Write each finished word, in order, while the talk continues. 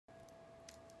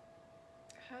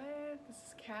Hi, this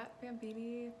is Kat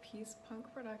Bambini, Peace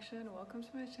Punk Production. Welcome to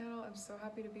my channel. I'm so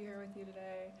happy to be here with you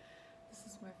today. This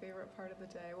is my favorite part of the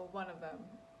day. Well, one of them.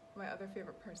 My other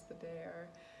favorite parts of the day are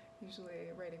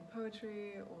usually writing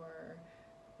poetry or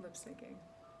lip syncing.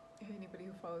 Anybody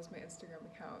who follows my Instagram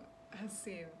account has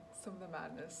seen some of the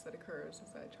madness that occurs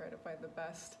as I try to find the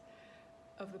best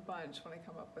of the bunch when I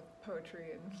come up with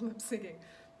poetry and lip syncing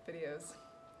videos.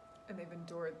 And they've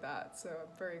endured that, so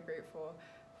I'm very grateful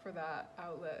for that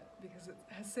outlet because it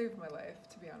has saved my life,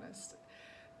 to be honest.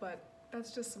 But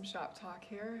that's just some shop talk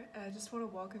here. I just want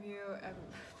to welcome you and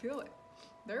feel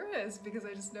nervous because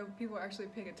I just know people are actually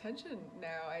paying attention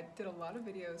now. I did a lot of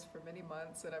videos for many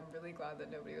months and I'm really glad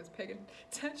that nobody was paying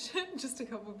attention, just a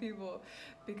couple people,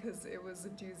 because it was a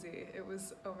doozy. It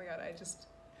was, oh my god, I just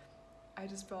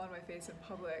fell on my face in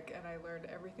public and I learned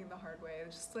everything the hard way,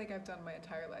 just like I've done my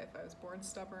entire life. I was born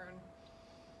stubborn.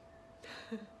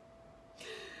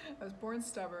 I was born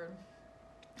stubborn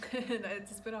and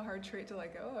it's been a hard trait to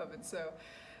let go of, and so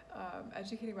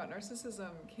educating about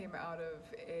narcissism came out of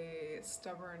a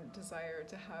stubborn desire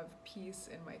to have peace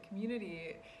in my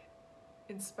community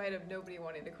in spite of nobody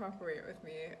wanting to cooperate with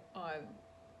me on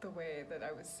the way that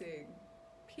I was seeing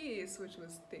peace, which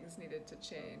was things needed to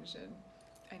change and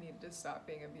I needed to stop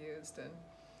being abused. And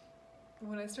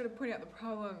when I started pointing out the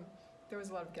problem, there was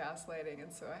a lot of gaslighting,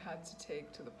 and so I had to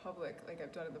take to the public, like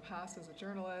I've done in the past as a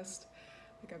journalist,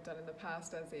 like I've done in the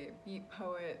past as a beat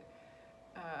poet,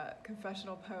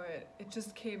 confessional poet. It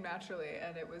just came naturally,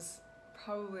 and it was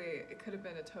probably, it could have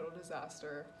been a total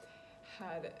disaster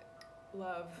had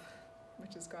love,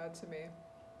 which is God to me,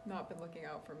 not been looking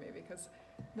out for me, because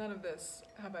none of this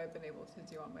have I been able to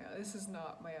do on my own. This is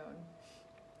not my own.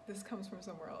 This comes from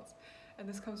somewhere else, and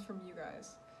this comes from you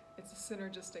guys. It's a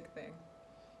synergistic thing.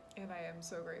 And I am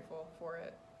so grateful for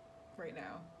it right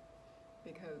now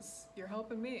because you're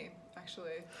helping me,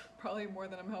 actually, probably more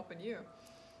than I'm helping you.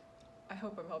 I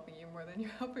hope I'm helping you more than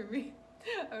you're helping me.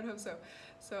 I would hope so.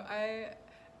 So I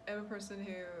am a person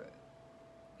who,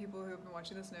 people who've been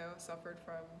watching this know, suffered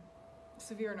from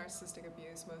severe narcissistic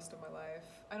abuse most of my life.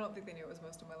 I don't think they knew it was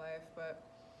most of my life, but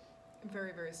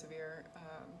very, very severe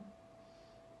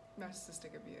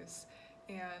narcissistic abuse.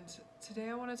 And today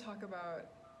I want to talk about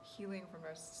healing from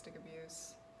narcissistic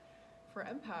abuse for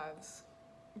empaths,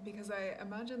 because I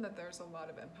imagine that there's a lot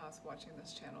of empaths watching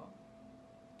this channel,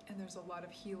 and there's a lot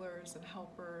of healers and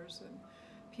helpers and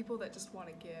people that just want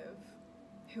to give,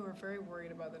 who are very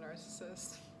worried about the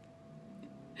narcissist.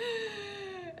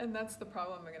 And that's the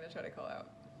problem I'm going to try to call out,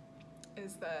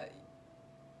 is that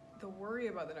the worry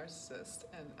about the narcissist,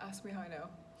 and ask me how I know,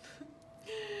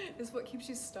 is what keeps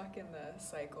you stuck in the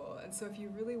cycle. And so if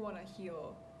you really want to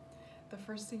heal, the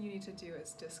first thing you need to do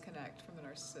is disconnect from the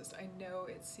narcissist. I know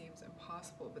it seems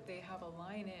impossible, but they have a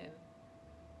line in.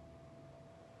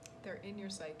 They're in your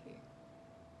psyche.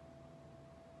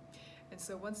 And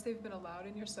so once they've been allowed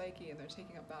in your psyche and they're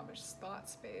taking up that much thought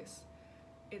space,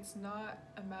 it's not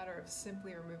a matter of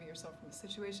simply removing yourself from the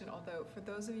situation, although for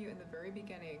those of you in the very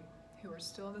beginning who are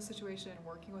still in the situation,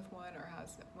 working with one, or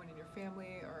has one in your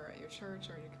family or at your church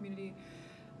or in your community,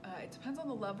 it depends on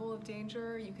the level of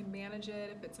danger. You can manage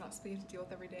it if it's not something you have to deal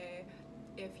with every day.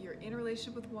 If you're in a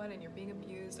relationship with one and you're being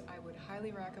abused, I would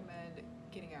highly recommend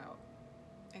getting out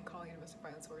and calling a domestic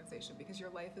violence organization, because your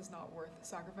life is not worth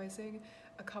sacrificing.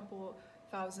 A couple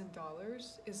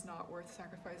 $1,000s is not worth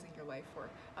sacrificing your life for.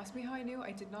 Ask me how I knew.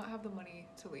 I did not have the money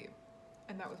to leave,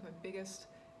 and that was my biggest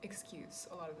excuse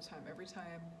a lot of the time. Every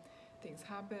time things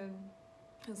happen,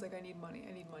 it's like, I need money,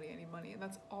 I need money, I need money, and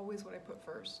that's always what I put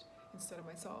first instead of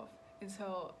myself,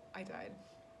 until I died.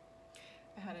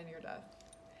 I had a near death,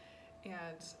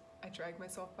 and I dragged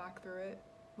myself back through it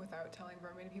without telling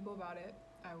very many people about it.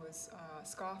 I was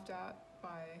scoffed at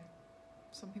by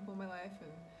some people in my life,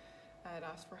 and I had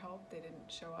asked for help. They didn't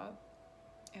show up,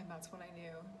 and that's when I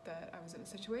knew that I was in a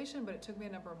situation, but it took me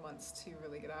a number of months to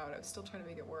really get out. I was still trying to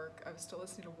make it work. I was still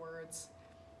listening to words,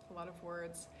 a lot of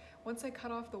words. Once I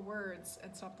cut off the words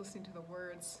and stopped listening to the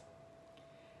words,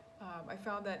 I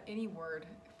found that any word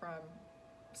from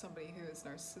somebody who is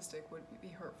narcissistic would be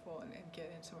hurtful and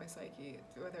get into my psyche,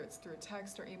 whether it's through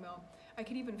text or email. I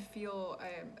can even feel,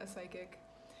 I am a psychic,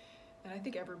 and I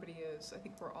think everybody is. I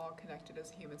think we're all connected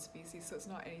as a human species, so it's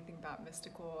not anything that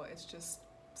mystical. It's just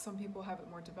some people have it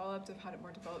more developed. I've had it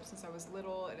more developed since I was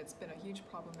little, and it's been a huge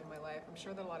problem in my life. I'm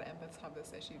sure that a lot of empaths have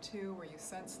this issue too, where you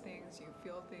sense things, you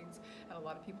feel things, and a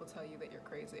lot of people tell you that you're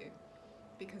crazy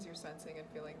because you're sensing and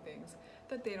feeling things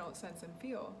that they don't sense and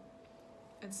feel.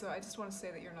 And so I just want to say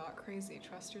that you're not crazy.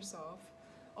 Trust yourself.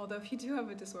 although if you do have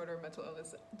a disorder or mental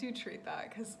illness, do treat that,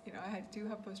 because I do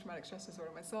have post-traumatic stress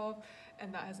disorder myself,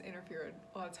 and that has interfered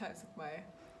a lot of times with my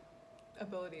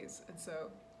abilities. And so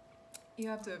you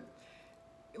have to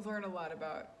learn a lot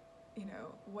about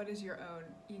what is your own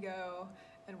ego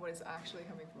and what is actually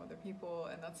coming from other people,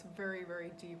 and that's very,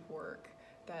 very deep work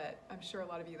that I'm sure a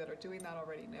lot of you that are doing that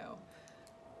already know.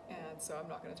 And so I'm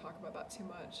not going to talk about that too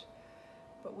much.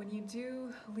 But when you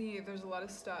do leave, there's a lot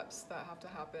of steps that have to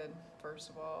happen, first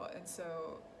of all. And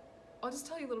so I'll just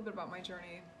tell you a little bit about my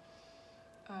journey.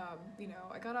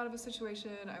 I got out of a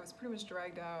situation, I was pretty much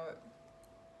dragged out,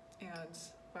 and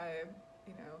by,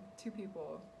 two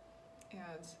people.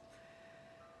 And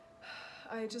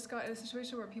I just got in a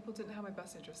situation where people didn't have my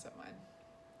best interests at mind.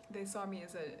 They saw me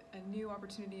as a new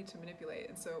opportunity to manipulate.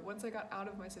 And so once I got out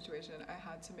of my situation, I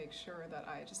had to make sure that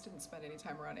I just didn't spend any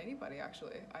time around anybody,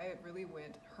 actually. I really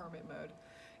went hermit mode.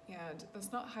 And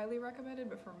that's not highly recommended,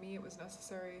 but for me it was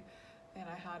necessary. And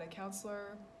I had a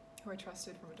counselor who I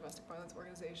trusted from a domestic violence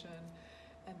organization.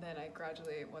 And then I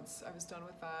gradually, once I was done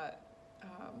with that,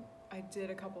 I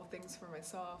did a couple things for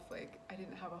myself. Like, I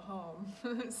didn't have a home,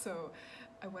 so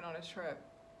I went on a trip.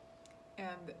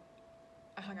 And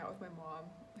I hung out with my mom,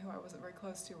 who I wasn't very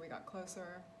close to. We got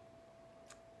closer,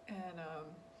 and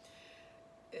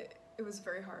it was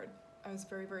very hard. I was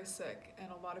very, very sick, and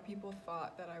a lot of people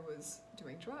thought that I was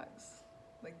doing drugs.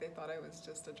 Like, they thought I was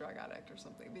just a drug addict or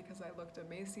something, because I looked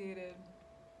emaciated.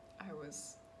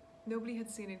 Nobody had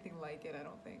seen anything like it, I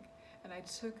don't think. And I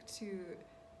took to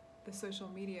the social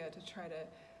media to try to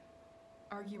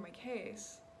argue my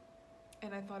case.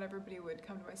 And I thought everybody would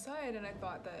come to my side, and I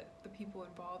thought that the people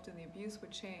involved in the abuse would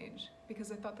change,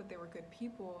 because I thought that they were good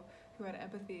people who had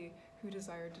empathy, who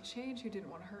desired to change, who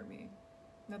didn't want to hurt me.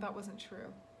 Now, that wasn't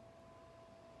true.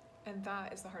 And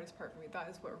that is the hardest part for me. That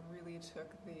is what really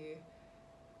took the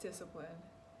discipline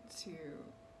to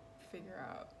figure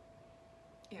out.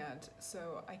 And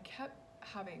so I kept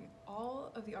having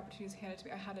all of the opportunities handed to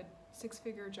me. I had a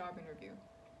 6-figure job interview.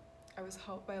 I was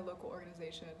helped by a local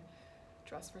organization,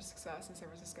 Dress for Success in San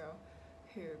Francisco,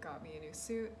 who got me a new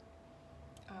suit.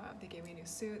 They gave me a new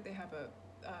suit. They have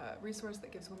a resource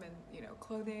that gives women,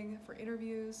 clothing for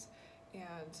interviews,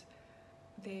 and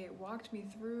they walked me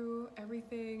through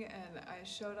everything, and I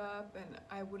showed up, and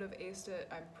I would have aced it.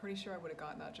 I'm pretty sure I would have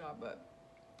gotten that job, but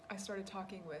I started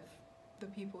talking with the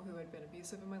people who had been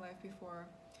abusive in my life before,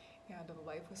 and the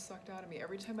life was sucked out of me.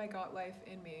 Every time I got life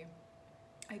in me,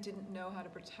 I didn't know how to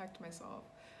protect myself.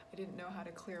 I didn't know how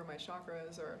to clear my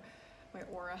chakras, or my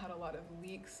aura had a lot of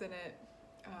leaks in it,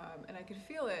 and I could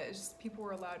feel it. It's just people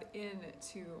were allowed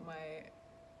into my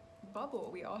bubble.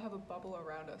 We all have a bubble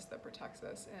around us that protects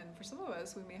us, and for some of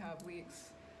us, we may have leaks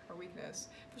or weakness.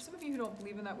 For some of you who don't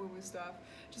believe in that woo-woo stuff,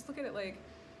 just look at it like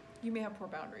you may have poor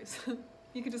boundaries.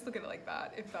 You could just look at it like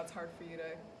that, if that's hard for you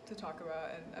to talk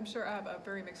about. And I'm sure I have a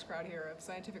very mixed crowd here of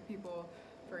scientific people,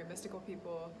 very mystical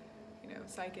people,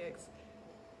 psychics,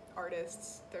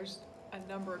 artists. There's a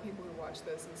number of people who watch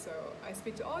this, and so I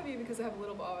speak to all of you because I have a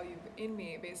little of all of you in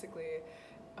me, basically,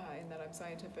 in that I'm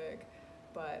scientific,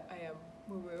 but I am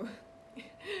woo-woo.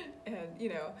 And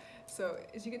so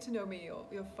as you get to know me,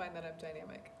 you'll find that I'm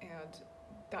dynamic, and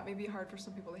that may be hard for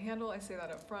some people to handle. I say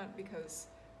that up front because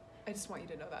I just want you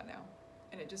to know that now,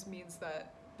 and it just means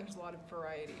that there's a lot of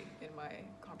variety in my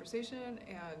conversation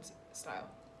and style,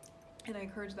 and I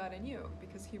encourage that in you,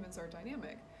 because humans are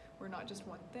dynamic. We're not just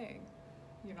one thing.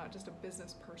 You're not just a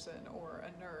business person, or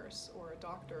a nurse, or a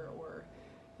doctor, or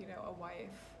a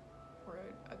wife, or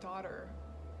a daughter,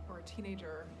 or a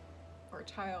teenager, or a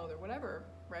child, or whatever,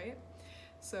 right?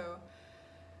 So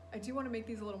I do want to make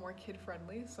these a little more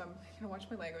kid-friendly, so I'm going to watch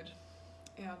my language.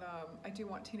 And I do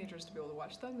want teenagers to be able to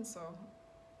watch them, and so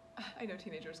I know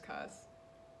teenagers cuss,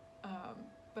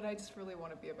 but I just really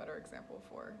want to be a better example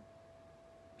for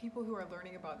people who are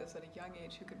learning about this at a young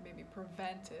age, who could maybe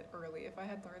prevent it early. If I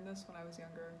had learned this when I was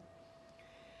younger,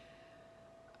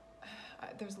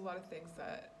 there's a lot of things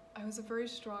that, I was a very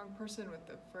strong person with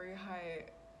a very high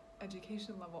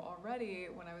education level already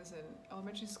when I was in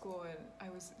elementary school, and I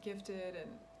was gifted,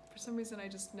 and for some reason I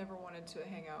just never wanted to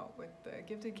hang out with the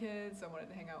gifted kids. I wanted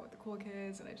to hang out with the cool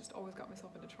kids, and I just always got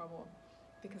myself into trouble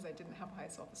because I didn't have high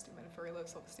self-esteem. I had very low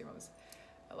self-esteem. I was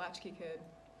a latchkey kid,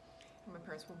 and my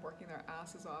parents were working their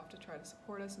asses off to try to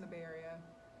support us in the Bay Area.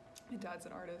 My dad's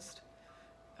an artist.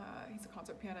 He's a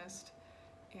concert pianist,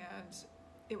 and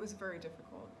it was very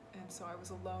difficult, and so I was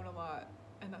alone a lot,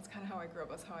 and that's kind of how I grew up.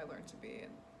 That's how I learned to be.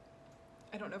 And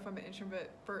I don't know if I'm an introvert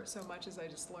so much as I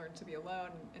just learned to be alone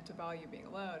and to value being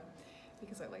alone,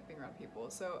 because I like being around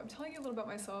people. So I'm telling you a little about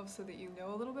myself so that you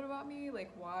know a little bit about me, like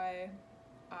why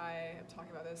I am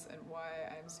talking about this and why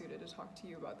I'm suited to talk to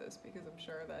you about this, because I'm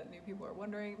sure that new people are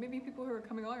wondering, maybe people who are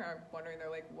coming along are wondering, they're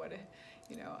like, what,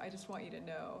 I just want you to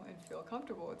know and feel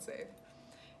comfortable and safe.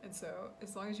 And so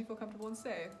as long as you feel comfortable and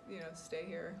safe, stay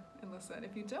here and listen.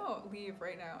 If you don't, leave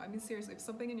right now. I mean, seriously, if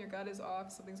something in your gut is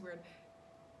off, something's weird,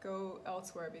 go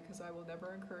elsewhere, because I will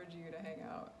never encourage you to hang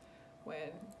out when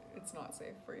it's not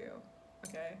safe for you,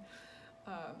 okay?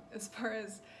 As far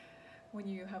as when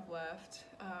you have left,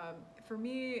 for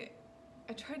me,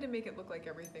 I tried to make it look like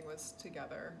everything was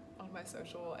together on my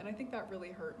social, and I think that really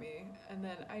hurt me. And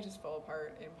then I just fell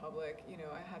apart in public.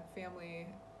 I had family,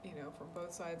 from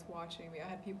both sides watching me. I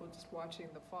had people just watching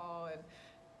the fall, and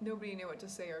nobody knew what to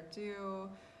say or do.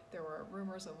 There were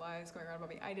rumors and lies going around about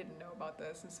me. I didn't know about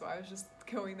this, and so I was just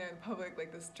going there in public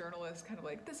like this journalist, kind of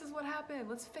like, this is what happened,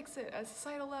 let's fix it at a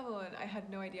societal level. And I had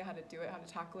no idea how to do it, how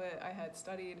to tackle it. I had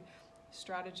studied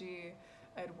strategy.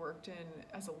 I had worked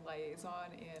as a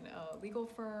liaison in a legal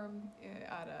firm,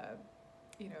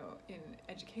 in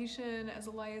education as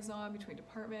a liaison between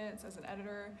departments, as an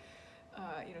editor,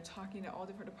 talking to all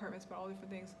different departments about all different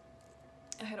things.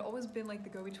 I had always been like the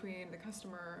go-between, the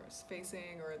customer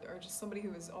facing, or just somebody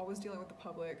who was always dealing with the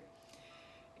public.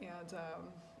 And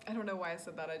I don't know why I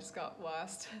said that, I just got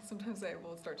lost. Sometimes I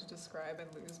will start to describe and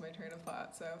lose my train of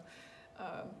thought. So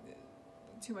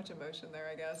too much emotion there,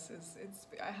 I guess.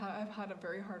 I've had a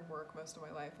very hard work most of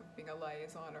my life of being a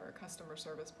liaison or a customer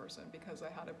service person, because I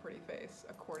had a pretty face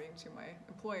according to my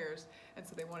employers, and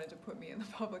so they wanted to put me in the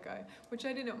public eye, which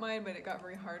I didn't mind, but it got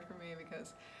very hard for me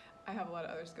because I have a lot of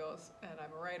other skills and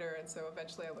I'm a writer, and so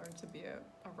eventually I learned to be a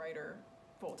writer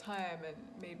full time and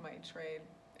made my trade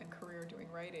and career doing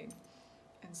writing.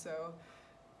 And so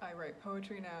I write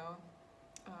poetry now,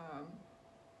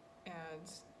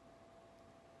 and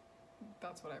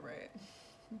that's what I write.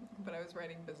 But I was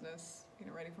writing business,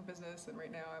 writing for business, and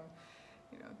right now I'm,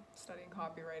 studying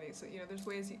copywriting. So, there's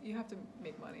ways you have to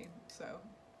make money. So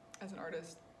as an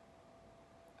artist,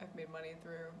 I've made money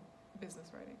through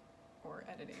business writing or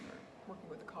editing or working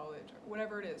with a college or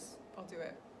whatever it is, I'll do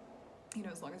it,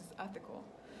 as long as it's ethical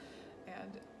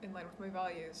and in line with my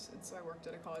values. And so I worked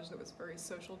at a college that was very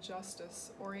social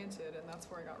justice oriented, and that's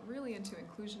where I got really into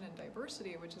inclusion and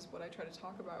diversity, which is what I try to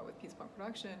talk about with Peace Punk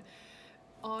Production,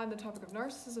 on the topic of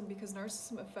narcissism, because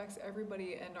narcissism affects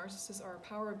everybody, and narcissists are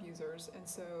power abusers, and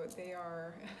so they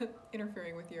are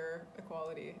interfering with your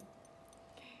equality,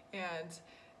 and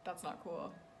that's not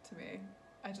cool to me.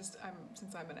 Since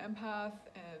I'm an empath,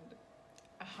 and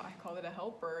I call it a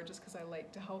helper just because I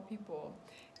like to help people.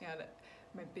 And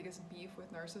my biggest beef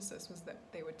with narcissists was that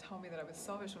they would tell me that I was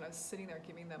selfish when I was sitting there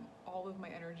giving them all of my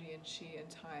energy and chi and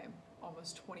time,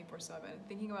 almost 24/7,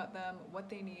 thinking about them, what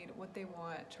they need, what they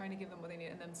want, trying to give them what they need,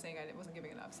 and them saying I wasn't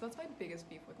giving enough. So that's my biggest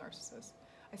beef with narcissists.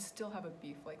 I still have a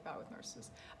beef like that with narcissists.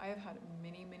 I have had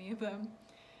many, many of them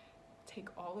take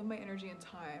all of my energy and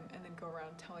time and then go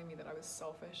around telling me that I was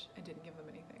selfish and didn't give them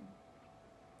anything.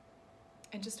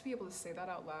 And just to be able to say that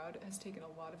out loud has taken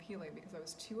a lot of healing, because I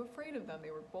was too afraid of them.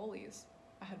 They were bullies.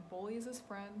 I had bullies as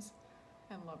friends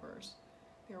and lovers.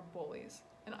 They were bullies.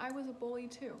 And I was a bully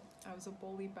too. I was a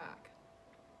bully back,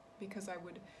 because I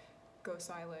would go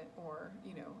silent or,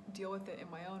 deal with it in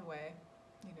my own way,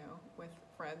 with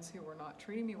friends who were not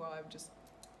treating me well. I would just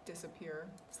disappear.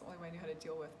 It's the only way I knew how to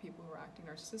deal with people who were acting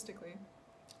narcissistically,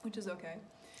 which is okay.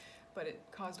 But it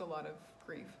caused a lot of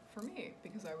grief for me,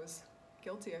 because I was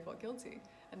guilty. I felt guilty,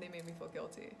 and they made me feel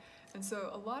guilty. And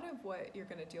so a lot of what you're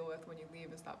going to deal with when you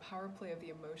leave is that power play of the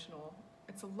emotional.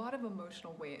 It's a lot of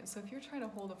emotional weight. And so if you're trying to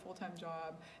hold a full-time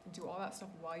job and do all that stuff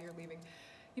while you're leaving,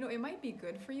 it might be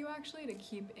good for you actually to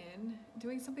keep in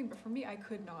doing something, but for me, I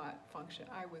could not function.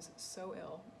 I was so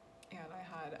ill, and I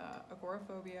had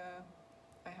agoraphobia,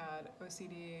 I had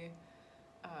OCD,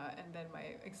 and then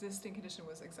my existing condition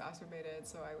was exacerbated,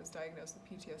 so I was diagnosed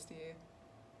with PTSD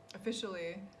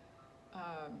officially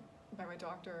by my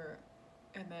doctor,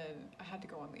 and then I had to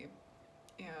go on leave,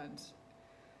 and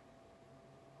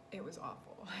it was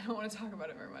awful. I don't want to talk about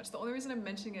it very much. The only reason I'm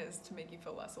mentioning it is to make you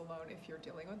feel less alone if you're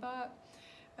dealing with that,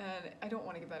 and I don't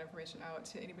want to give that information out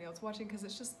to anybody else watching, because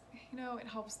it's just, it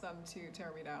helps them to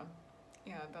tear me down,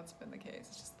 and that's been the case.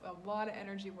 It's just a lot of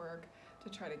energy work to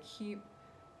try to keep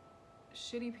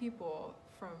shitty people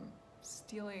from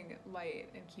stealing light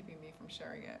and keeping me from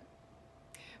sharing it.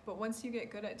 But once you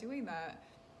get good at doing that,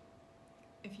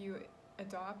 if you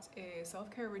adopt a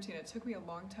self-care routine, it took me a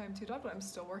long time to adopt, but I'm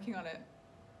still working on it.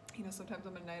 Sometimes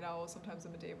I'm a night owl, sometimes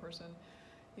I'm a day person,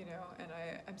 and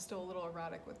I'm still a little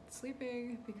erratic with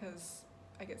sleeping because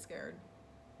I get scared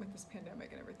with this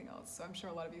pandemic and everything else. So I'm sure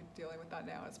a lot of you are dealing with that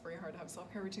now. It's very hard to have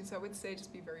self-care routines. So I would say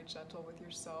just be very gentle with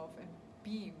yourself and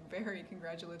be very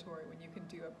congratulatory when you can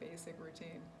do a basic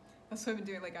routine. That's what I've been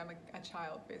doing. Like, I'm a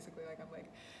child, basically. Like, I'm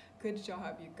like, good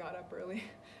job, you got up early.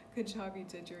 Good job, you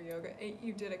did your yoga.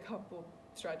 You did a couple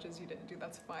stretches you didn't do,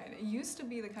 that's fine. I used to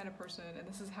be the kind of person, and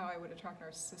this is how I would attract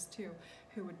narcissists too,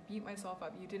 who would beat myself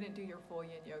up. You didn't do your full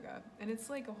yin yoga. And it's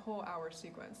like a whole hour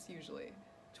sequence, usually,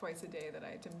 twice a day, that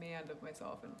I demand of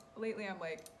myself. And lately I'm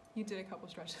like, you did a couple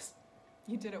stretches.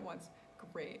 You did it once,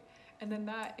 great. And then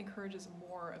that encourages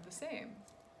more of the same,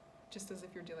 just as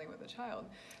if you're dealing with a child.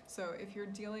 So if you're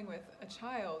dealing with a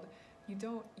child, you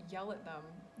don't yell at them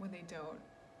when they don't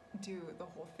do the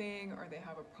whole thing or they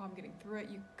have a problem getting through it.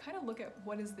 You kind of look at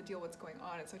what is the deal, what's going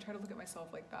on. And so I try to look at myself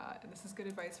like that. And this is good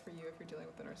advice for you if you're dealing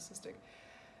with the narcissistic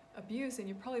abuse. And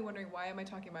you're probably wondering, why am I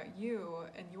talking about you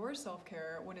and your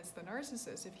self-care when it's the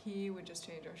narcissist? If he would just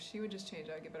change or she would just change,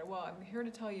 I would get better. Well, I'm here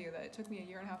to tell you that it took me 1.5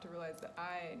 years to realize that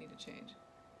I need to change.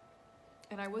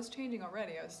 And I was changing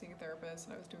already. I was seeing a therapist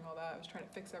and I was doing all that. I was trying to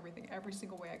fix everything every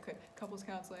single way I could. Couples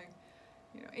counseling,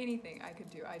 anything I could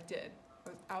do, I did.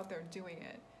 I was out there doing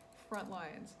it. Front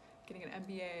lines, getting an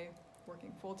MBA,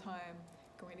 working full-time,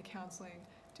 going to counseling,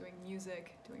 doing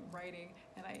music, doing writing,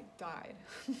 and I died.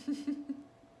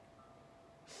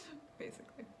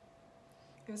 Basically.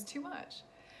 It was too much.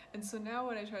 And so now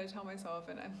what I try to tell myself,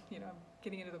 and I'm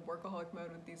getting into the workaholic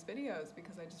mode with these videos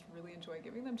because I just really enjoy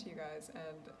giving them to you guys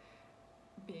and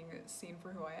being seen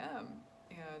for who I am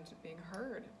and being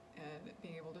heard and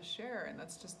being able to share, and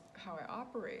that's just how I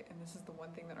operate. And this is the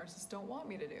one thing that narcissists don't want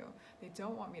me to do. They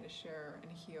don't want me to share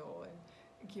and heal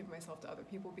and give myself to other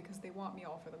people because they want me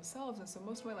all for themselves. And so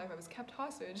most of my life I was kept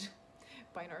hostage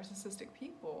by narcissistic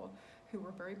people who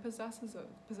were very possessive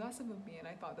of me, and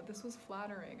I thought that this was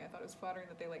flattering. I thought it was flattering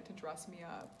that they liked to dress me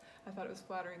up. I thought it was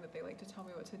flattering that they liked to tell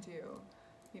me what to do.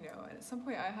 And at some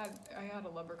point I had a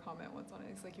lover comment once on it.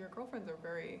 It's like, your girlfriends are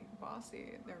very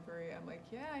bossy. I'm like,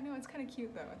 yeah, I know, it's kind of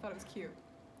cute though. I thought it was cute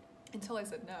until I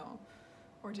said no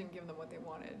or didn't give them what they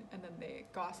wanted, and then they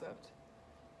gossiped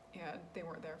and they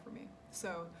weren't there for me.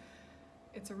 So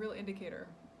it's a real indicator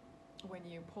when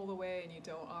you pull away and you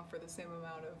don't offer the same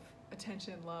amount of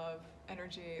attention, love,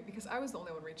 energy, because I was the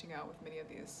only one reaching out with many of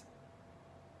these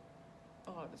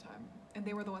a lot of the time. And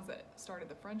they were the ones that started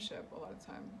the friendship a lot of the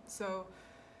time. So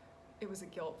it was a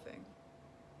guilt thing.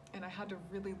 And I had to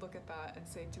really look at that and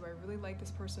say, do I really like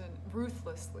this person?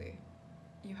 Ruthlessly.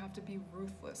 You have to be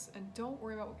ruthless. And don't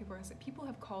worry about what people are going to say. People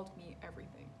have called me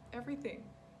everything. Everything.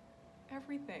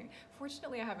 Everything.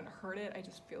 Fortunately, I haven't heard it. I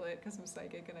just feel it because I'm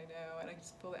psychic and I know, and I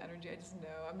just feel the energy. I just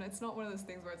know. It's not one of those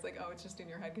things where it's like, oh, it's just in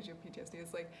your head because you have PTSD.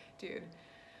 It's like, dude,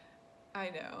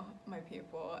 I know my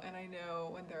people and I know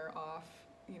when they're off,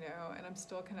 and I'm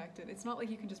still connected. It's not like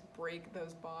you can just break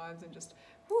those bonds and just,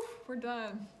 whew, we're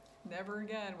done. Never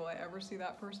again will I ever see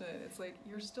that person. It's like,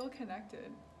 you're still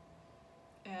connected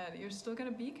and you're still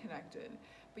gonna be connected,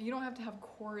 but you don't have to have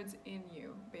cords in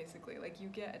you, basically. Like, you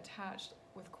get attached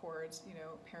with cords,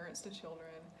 parents to children,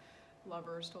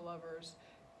 lovers to lovers,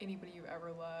 anybody you've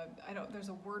ever loved. There's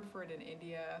a word for it in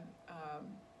India,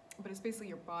 but it's basically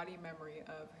your body memory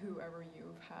of whoever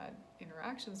you've had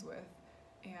interactions with,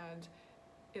 and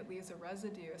it leaves a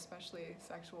residue, especially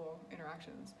sexual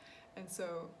interactions. And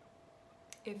so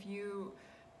if you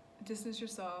distance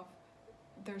yourself,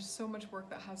 there's so much work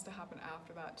that has to happen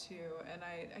after that too. And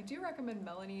I do recommend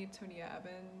Melanie Tonia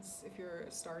Evans if you're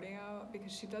starting out,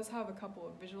 because she does have a couple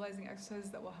of visualizing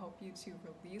exercises that will help you to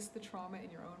release the trauma in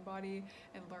your own body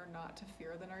and learn not to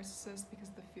fear the narcissist, because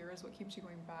the fear is what keeps you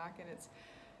going back. And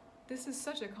this is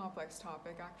such a complex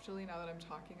topic, actually, now that I'm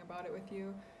talking about it with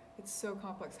you. It's so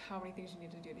complex how many things you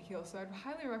need to do to heal. So I'd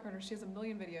highly recommend her. She has 1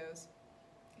 million videos.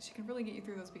 She can really get you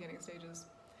through those beginning stages.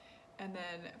 And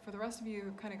then for the rest of you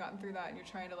who've kind of gotten through that and you're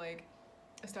trying to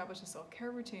establish a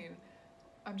self-care routine,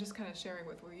 I'm just kind of sharing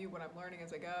with you what I'm learning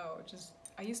as I go.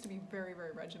 I used to be very,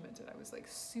 very regimented. I was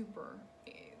super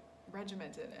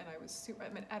regimented, and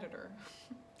I'm an editor.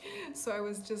 So I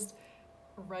was just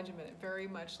regimented, very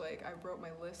much like I wrote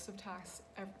my list of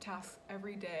tasks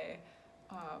every day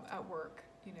at work.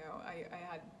 I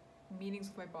had meetings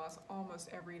with my boss almost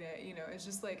every day. It's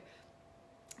just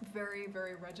very,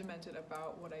 very regimented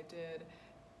about what I did,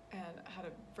 and had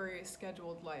a very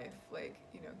scheduled life,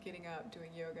 getting up,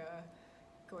 doing yoga,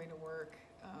 going to work.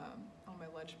 On my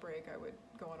lunch break, I would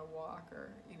go on a walk or,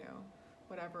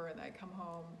 whatever, and I'd come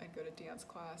home, I'd go to dance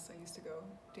class. I used to go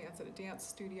dance at a dance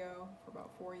studio for about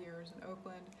 4 years in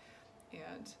Oakland,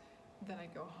 and then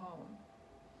I'd go home.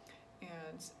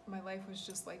 And my life was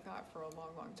just like that for a long,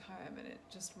 long time, and it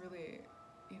just really,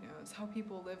 it's how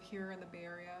people live here in the Bay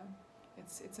Area.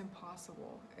 It's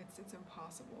impossible. It's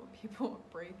impossible. People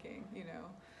are breaking,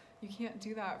 You can't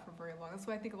do that for very long. That's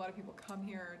why I think a lot of people come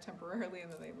here temporarily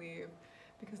and then they leave,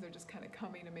 because they're just kind of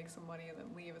coming to make some money and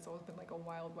then leave. It's always been like a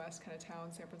Wild West kind of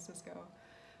town, San Francisco.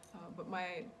 But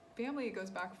my family goes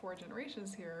back 4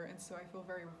 generations here, and so I feel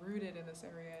very rooted in this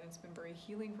area, and it's been very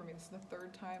healing for me. This is the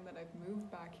 3rd time that I've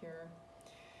moved back here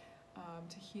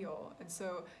to heal. And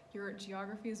so your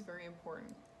geography is very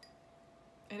important.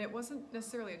 And it wasn't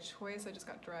necessarily a choice, I just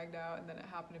got dragged out, and then it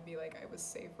happened to be like I was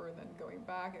safer than going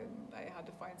back, and I had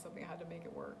to find something, I had to make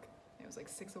it work. It was like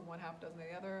 6 of one, half dozen of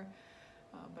the other.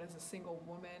 But as a single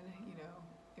woman, you know,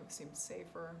 it seemed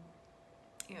safer,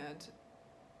 and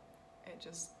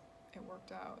it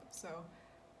worked out. So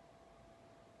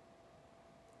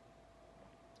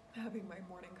having my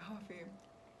morning coffee,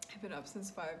 I've been up since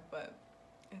 5, but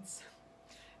it's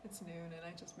noon and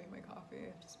I just made my coffee.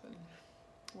 I've just been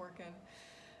working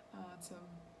some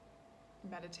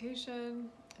meditation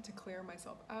to clear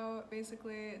myself out,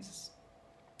 basically.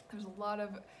 There's a lot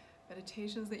of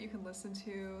meditations that you can listen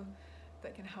to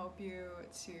that can help you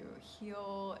to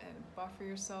heal and buffer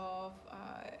yourself.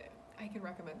 I can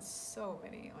recommend so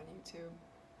many on YouTube.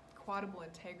 Quadable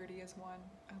Integrity is one.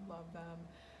 I love them.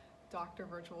 Dr.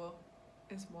 Virtual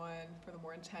is one for the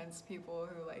more intense people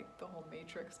who like the whole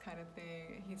Matrix kind of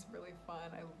thing. He's really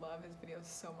fun. I love his videos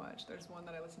so much. There's one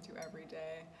that I listen to every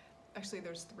day. Actually,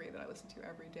 there's 3 that I listen to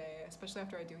every day, especially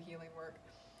after I do healing work.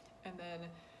 And then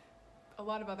a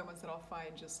lot of other ones that I'll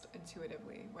find just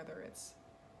intuitively, whether it's,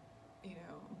 you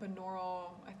know,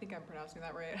 binaural, I think I'm pronouncing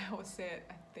that right. I always say it,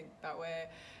 I think, that way.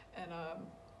 And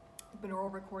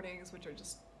binaural recordings, which are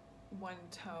just one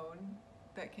tone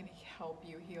that can help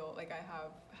you heal. Like, I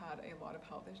have had a lot of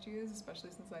health issues,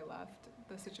 especially since I left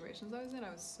the situations I was in. I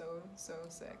was so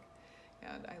sick,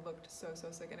 and I looked so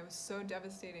sick, and it was so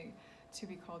devastating to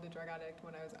be called a drug addict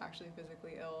when I was actually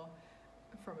physically ill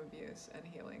from abuse and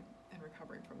healing and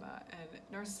recovering from that. And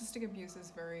narcissistic abuse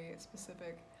is very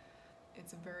specific.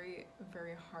 It's very,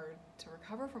 very hard to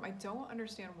recover from. I don't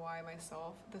understand why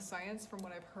myself. The science, from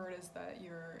what I've heard, is that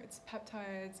it's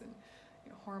peptides and,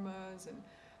 you know, hormones, and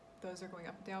those are going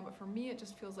up and down. But for me, it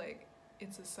just feels like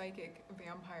it's a psychic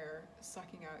vampire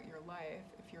sucking out your life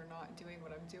if you're not doing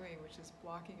what I'm doing, which is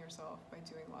blocking yourself by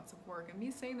doing lots of work. And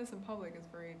me saying this in public is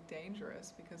very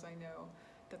dangerous, because I know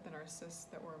that the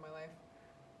narcissists that were in my life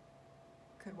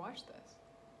could watch this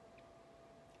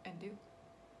and do.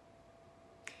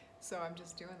 So I'm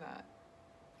just doing that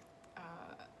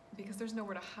because there's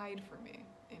nowhere to hide from me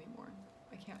anymore.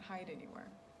 I can't hide anywhere.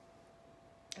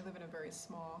 I live in a very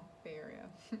small Bay Area.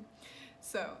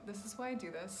 So this is why I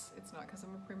do this. It's not because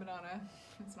I'm a prima donna.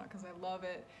 It's not because I love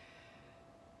it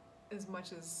as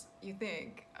much as you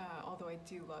think, although I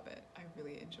do love it. I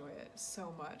really enjoy it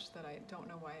so much that I don't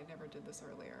know why I never did this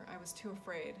earlier. I was too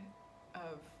afraid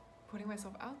of putting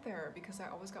myself out there, because I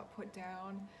always got put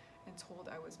down and told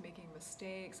I was making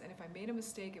mistakes, and if I made a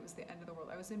mistake, it was the end of the world.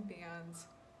 I was in bands,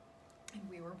 and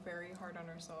we were very hard on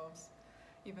ourselves,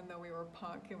 even though we were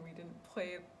punk and we didn't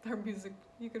play our music.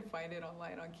 You can find it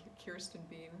online on Kirsten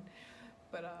Bean,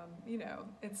 but you know,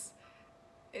 it's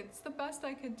the best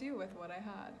I could do with what I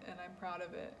had, and I'm proud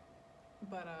of it.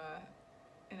 But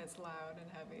and it's loud and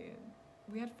heavy, and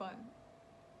we had fun.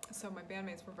 So my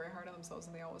bandmates were very hard on themselves,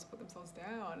 and they always put themselves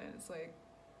down, and it's like,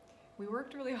 we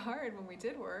worked really hard when we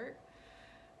did work.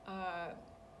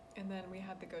 And then we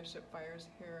had the ghost ship fires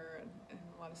here, and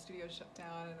a lot of studios shut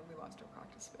down, and we lost our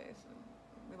practice space, and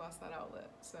we lost that outlet.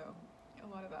 So a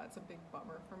lot of that's a big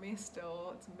bummer for me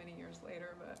still. It's many years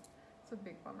later, but it's a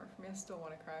big bummer for me. I still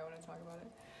want to cry when I talk about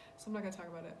it. So I'm not going to talk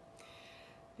about it,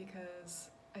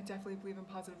 because I definitely believe in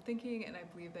positive thinking, and I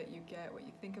believe that you get what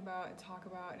you think about and talk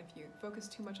about. And if you focus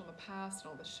too much on the past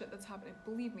and all the shit that's happening,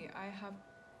 believe me, I have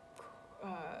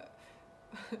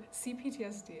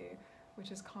CPTSD,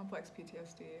 which is complex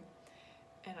PTSD,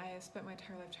 and I have spent my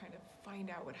entire life trying to find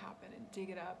out what happened and dig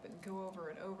it up and go over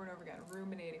and over and over again,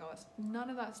 ruminating all this. None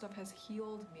of that stuff has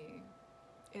healed me.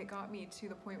 It got me to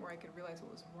the point where I could realize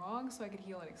what was wrong, so I could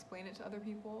heal and explain it to other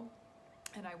people.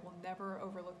 And I will never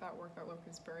overlook that work. That work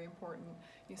is very important.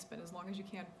 You spend as long as you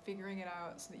can figuring it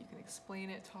out so that you can explain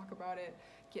it, talk about it,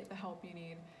 get the help you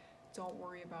need. Don't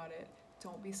worry about it.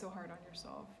 Don't be so hard on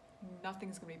yourself.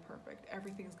 Nothing's gonna be perfect.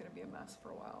 Everything's gonna be a mess for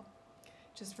a while.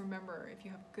 Just remember, if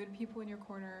you have good people in your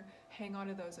corner, hang on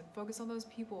to those and focus on those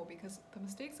people, because the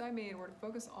mistakes I made were to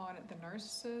focus on the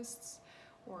narcissists,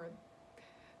 or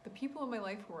the people in my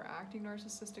life who were acting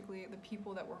narcissistically, the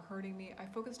people that were hurting me. I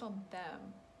focused on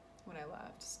them when I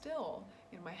left. Still,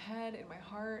 in my head, in my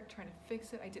heart, trying to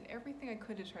fix it. I did everything I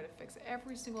could to try to fix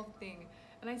every single thing,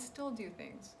 and I still do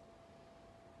things.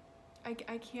 I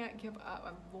can't give up.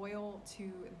 I'm loyal to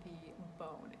the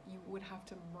bone. You would have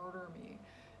to murder me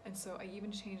And so I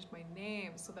even changed my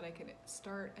name so that I could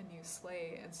start a new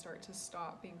slate and start to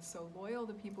stop being so loyal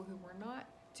to people who were not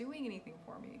doing anything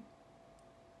for me,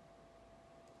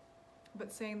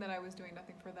 but saying that I was doing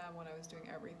nothing for them when I was doing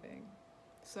everything.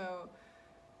 So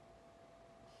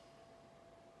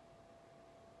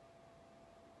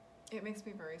it makes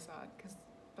me very sad because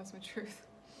that's my truth.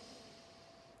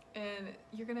 And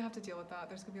you're gonna have to deal with that.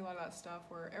 There's gonna be a lot of that stuff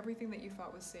where everything that you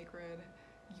thought was sacred,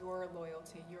 your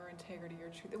loyalty, your integrity, your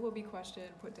truth, it will be questioned,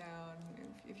 put down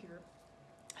if you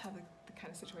have the kind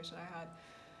of situation I had.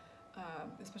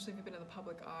 Especially if you've been in the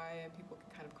public eye and people can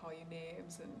kind of call you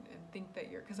names and think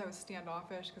that you're, because I was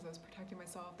standoffish, because I was protecting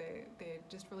myself, they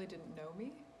just really didn't know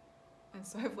me. And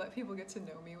so I've let people get to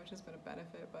know me, which has been a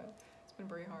benefit, but it's been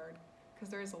very hard because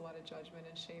there is a lot of judgment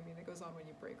and shaming that goes on when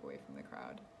you break away from the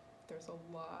crowd. There's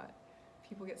a lot.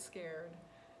 People get scared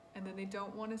and then they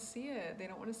don't want to see it. They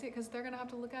don't want to see it because they're going to have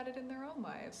to look at it in their own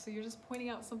lives. So you're just pointing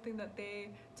out something that they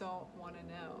don't want to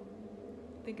know.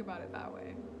 Think about it that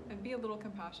way and be a little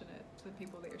compassionate to the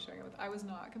people that you're sharing it with. I was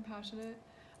not compassionate.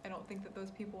 I don't think that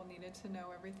those people needed to know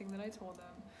everything that I told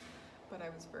them, but I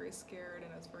was very scared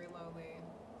and I was very lonely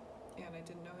and I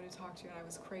didn't know who to talk to and I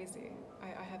was crazy.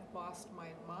 I had lost my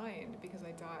mind because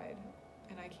I died,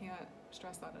 and I can't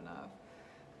stress that enough,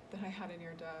 that I had a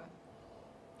near death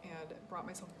and brought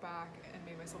myself back and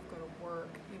made myself go to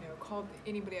work, you know, called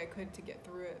anybody I could to get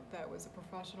through it that was a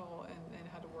professional and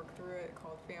had to work through it,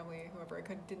 called family, whoever I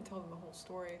could, didn't tell them the whole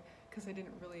story because I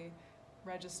didn't really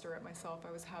register it myself.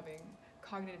 I was having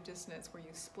cognitive dissonance where you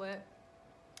split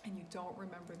and you don't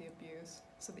remember the abuse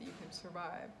so that you can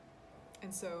survive.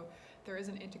 And so there is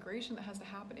an integration that has to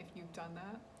happen if you've done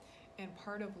that. And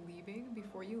part of leaving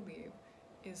before you leave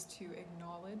is to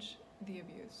acknowledge the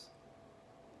abuse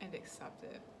and accept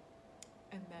it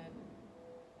and then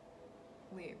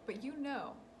leave. But you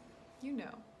know,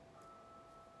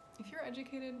 if you're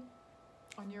educated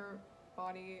on your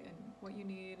body and what you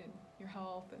need and your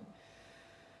health, and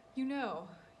you know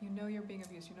you're being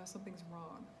abused, you know something's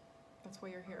wrong. That's why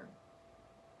you're here.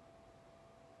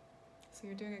 So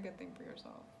you're doing a good thing for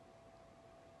yourself.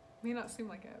 May not seem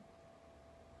like it,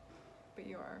 but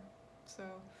you are. So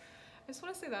I just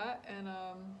want to say that, and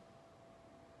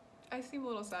I seem a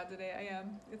little sad today. I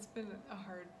am. It's been a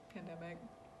hard pandemic.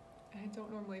 I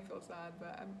don't normally feel sad,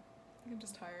 but I'm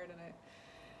just tired, and I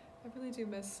really do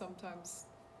miss sometimes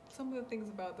some of the things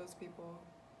about those people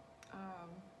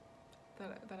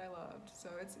that I loved. So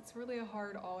it's really a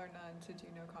hard all or none to do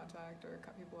no contact or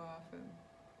cut people off, and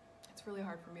it's really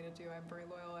hard for me to do. I'm very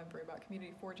loyal. I'm very about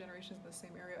community. 4 generations in the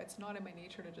same area. It's not in my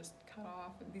nature to just cut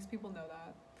off, and these people know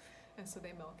that, and so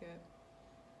they milk it,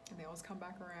 and they always come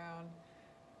back around,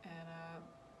 and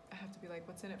I have to be like,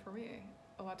 what's in it for me?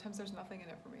 A lot of times there's nothing in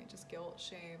it for me, just guilt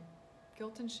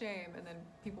and shame, and then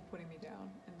people putting me down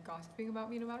and gossiping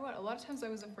about me no matter what. A lot of times I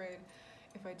was afraid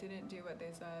if I didn't do what they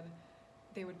said,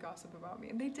 they would gossip about me,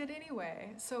 and they did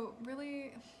anyway. So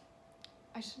really,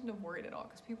 I shouldn't have worried at all,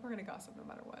 because people are going to gossip no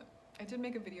matter what. I did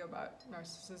make a video about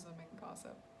narcissism and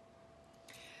gossip.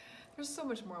 There's so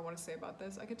much more I want to say about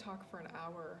this. I could talk for an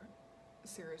hour,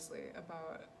 seriously,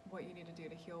 about what you need to do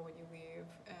to heal when you leave,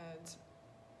 and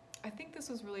I think this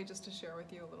was really just to share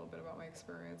with you a little bit about my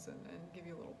experience and give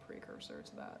you a little precursor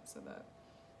to that, so that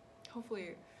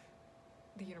hopefully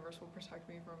the universe will protect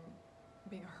me from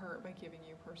being hurt by giving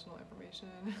you personal information,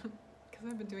 because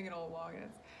I've been doing it all along,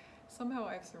 and somehow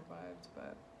I've survived,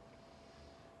 but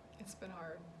it's been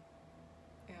hard,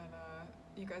 and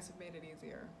you guys have made it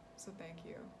easier, so thank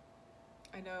you.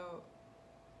 I know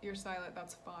you're silent,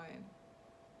 that's fine.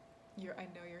 I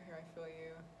know you're here, I feel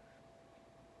you,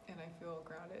 and I feel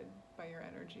grounded by your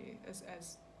energy.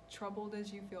 As troubled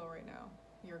as you feel right now,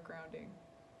 you're grounding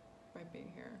by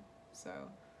being here. So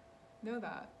know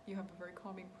that you have a very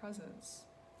calming presence.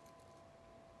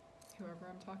 Whoever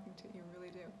I'm talking to, you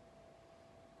really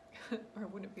do. Or I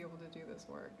wouldn't be able to do this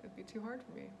work. It'd be too hard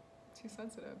for me, too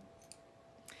sensitive.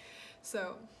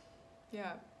 So,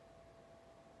 yeah.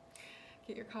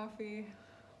 Get your coffee,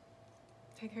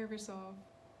 take care of yourself,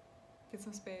 get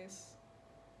some space.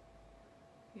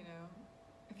 You know,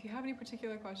 if you have any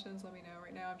particular questions, let me know.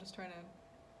 Right now I'm just trying to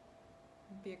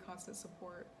be a constant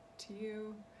support to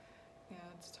you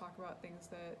and to talk about things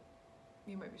that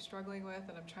you might be struggling with,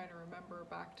 and I'm trying to remember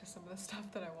back to some of the stuff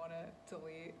that I want to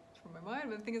delete from my mind.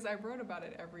 But the thing is, I wrote about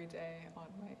it every day on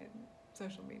my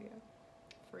social media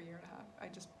for a year and a half.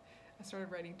 I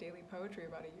started writing daily poetry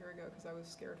about a year ago because I was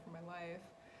scared for my life,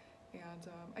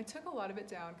 and I took a lot of it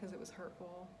down because it was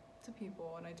hurtful to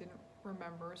people, and I didn't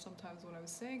remember sometimes what I was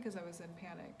saying because I was in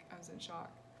panic, I was in shock,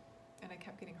 and I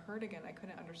kept getting hurt again. I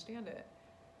couldn't understand it,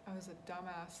 I was a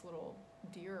dumbass little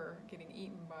deer getting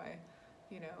eaten by,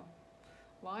 you know,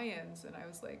 lions, and I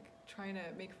was like trying to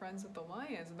make friends with the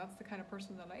lions, and that's the kind of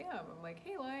person that I am. I'm like,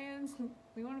 hey lions,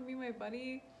 you want to be my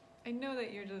buddy? I know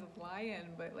that you're just a lion,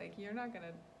 but like you're not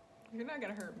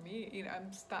gonna hurt me. You know,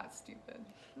 I'm just that stupid.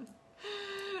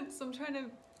 So I'm trying to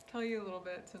tell you a little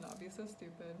bit to not be so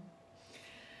stupid.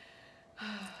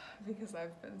 Because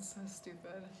I've been so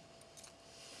stupid.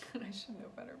 And I should know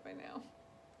better by now.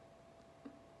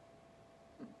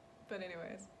 But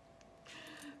anyways,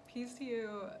 peace to you.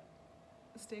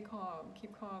 Stay calm,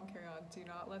 keep calm, carry on. Do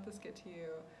not let this get to you.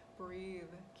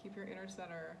 Breathe, keep your inner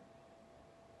center.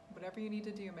 Whatever you need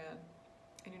to do, man.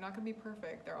 And you're not gonna be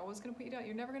perfect. They're always gonna put you down.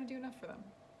 You're never gonna do enough for them.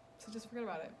 So just forget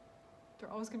about it. They're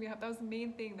always gonna be happy. That was the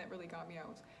main thing that really got me out.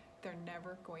 Was they're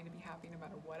never going to be happy no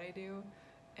matter what I do.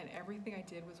 And everything I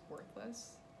did was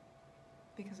worthless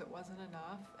because it wasn't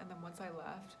enough. And then once I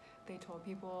left, they told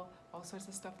people all sorts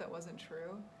of stuff that wasn't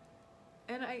true.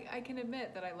 And I can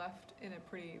admit that I left in a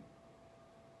pretty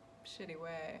shitty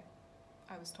way.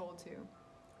 I was told to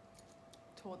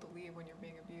leave when you're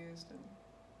being abused, and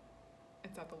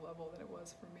it's at the level that it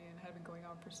was for me and had been going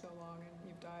on for so long, and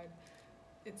you've died.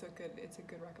 It's a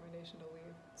good recommendation to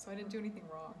leave. So I didn't do anything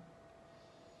wrong.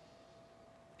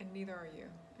 And neither are you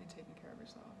in taking care of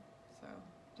yourself. So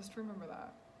just remember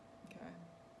that, okay?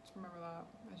 Just remember that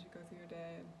as you go through your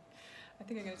day. And I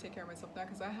think I'm gonna take care of myself now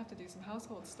because I have to do some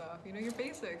household stuff. You know, your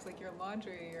basics, like your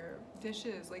laundry, your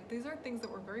dishes, like these are things that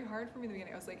were very hard for me in the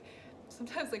beginning. I was like,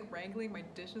 sometimes like wrangling my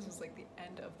dishes was like the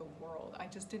end of the world. I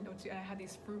just didn't know what to do. And I had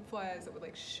these fruit flies that would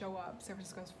like show up, San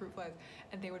Francisco's fruit flies,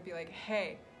 and they would be like,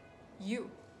 hey,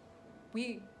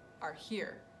 we are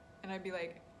here. And I'd be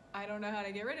like, I don't know how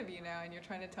to get rid of you now, and you're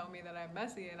trying to tell me that I'm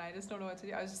messy and I just don't know what to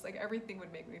do. I was just like, everything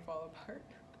would make me fall apart.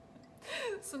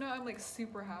 So now I'm like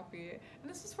super happy. And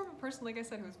this is from a person, like I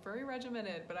said, who's very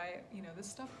regimented, but you know, this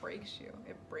stuff breaks you.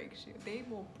 It breaks you. They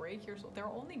will break your soul. Their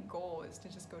only goal is to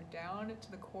just go down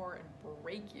to the core and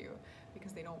break you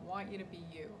because they don't want you to be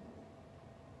you.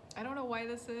 I don't know why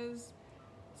this is.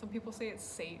 Some people say it's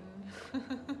Satan.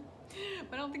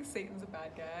 But I don't think Satan's a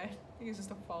bad guy. I think he's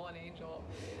just a fallen angel,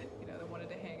 you know, that wanted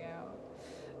to hang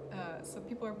out. So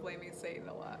people are blaming Satan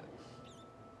a lot.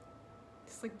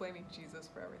 It's like blaming Jesus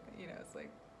for everything, you know, it's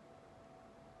like,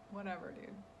 whatever, dude.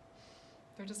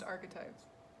 They're just archetypes.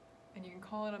 And you can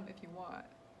call it them if you want.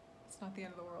 It's not the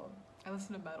end of the world. I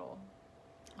listen to metal.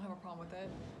 I don't have a problem with it.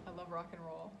 I love rock and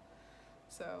roll.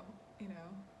 So, you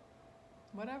know,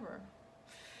 whatever.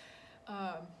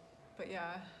 But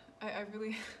yeah, I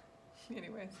really,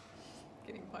 anyways,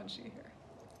 getting punchy here.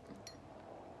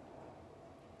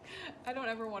 I don't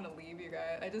ever want to leave you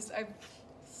guys.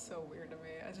 So weird to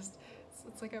me.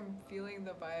 It's like I'm feeling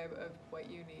the vibe of what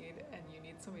you need, and you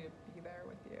need somebody to be there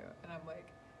with you, and I'm like,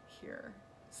 here.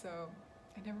 So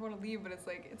I never want to leave, but it's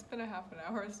like, it's been a half an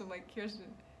hour, so I'm like,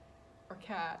 Kirsten or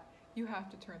Kat, you have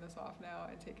to turn this off now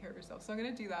and take care of yourself. So I'm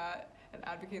gonna do that and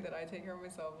advocate that I take care of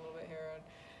myself a little bit here and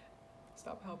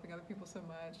stop helping other people so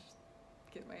much,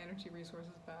 get my energy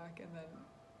resources back, and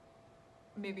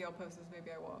then maybe I'll post this, maybe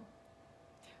I won't.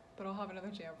 But I'll have another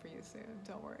jam for you soon,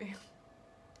 don't worry.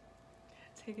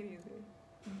 Take it easy.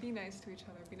 Be nice to each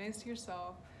other. Be nice to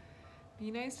yourself.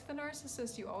 Be nice to the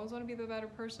narcissist. You always want to be the better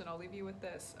person. I'll leave you with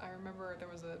this. I remember there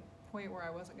was a point where I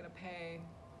wasn't going to pay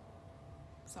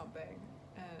something.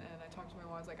 And I talked to my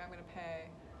mom. I was like, I'm going to pay.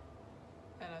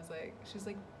 And I was like, she's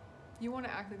like, you want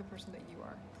to act like the person that you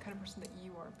are. The kind of person that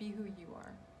you are. Be who you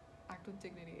are. Act with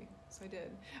dignity. So I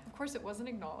did. Of course, it wasn't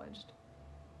acknowledged.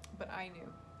 But I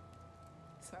knew.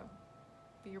 So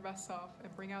be your best self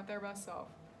and bring out their best self.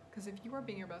 Because if you are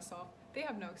being your best self, they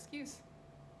have no excuse.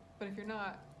 But if you're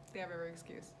not, they have every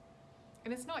excuse.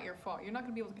 And it's not your fault. You're not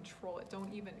going to be able to control it.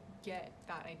 Don't even get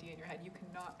that idea in your head. You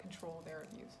cannot control their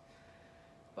abuse.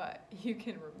 But you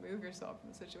can remove yourself from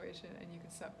the situation, and you can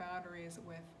set boundaries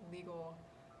with legal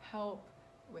help,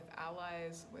 with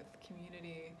allies, with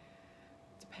community,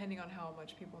 depending on how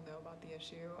much people know about the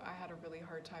issue. I had a really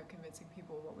hard time convincing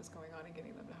people what was going on and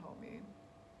getting them to help me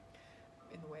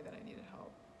in the way that I needed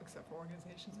help. Except for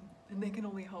organizations, and they can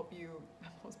only help you.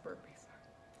 I'm almost burping,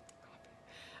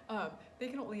 sorry. They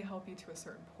can only help you to a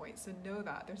certain point. So know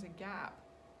that there's a gap.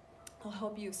 They'll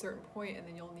help you a certain point, and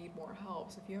then you'll need more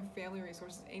help. So if you have family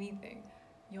resources, anything,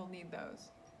 you'll need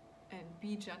those. And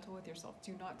be gentle with yourself.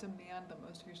 Do not demand the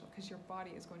most of yourself, because your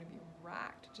body is going to be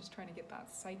racked just trying to get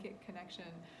that psychic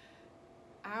connection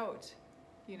out,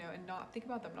 you know, and not think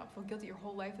about them, not feel guilty. Your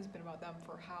whole life has been about them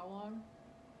for how long?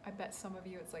 I bet some of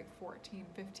you it's like 14,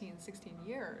 15, 16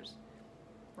 years,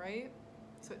 right?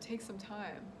 So it takes some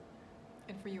time.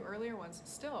 And for you earlier ones,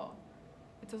 still,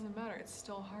 it doesn't matter, it's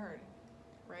still hard,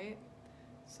 right?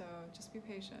 So just be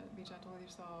patient, be gentle with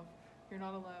yourself. You're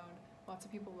not alone. Lots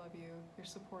of people love you. You're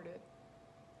supported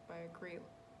by a great,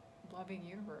 loving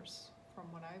universe. From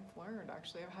what I've learned,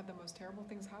 actually, I've had the most terrible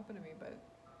things happen to me, but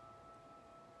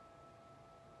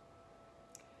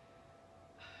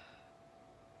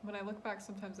when I look back,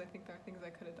 sometimes I think there are things I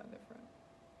could have done different,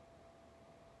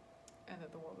 and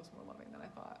that the world is more loving than I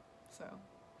thought. So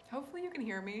hopefully you can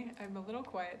hear me. I'm a little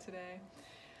quiet today.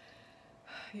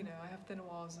 You know, I have thin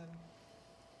walls, and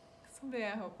someday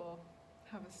I hope I'll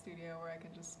have a studio where I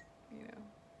can just, you know,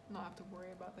 not have to worry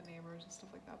about the neighbors and stuff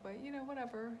like that. But, you know,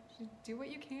 whatever. You do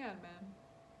what you can, man.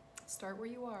 Start where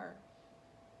you are.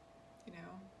 You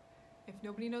know, if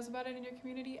nobody knows about it in your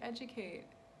community, educate.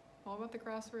 All about the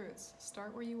grassroots.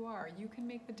 Start where you are. You can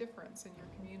make the difference in your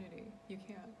community. You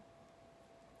can.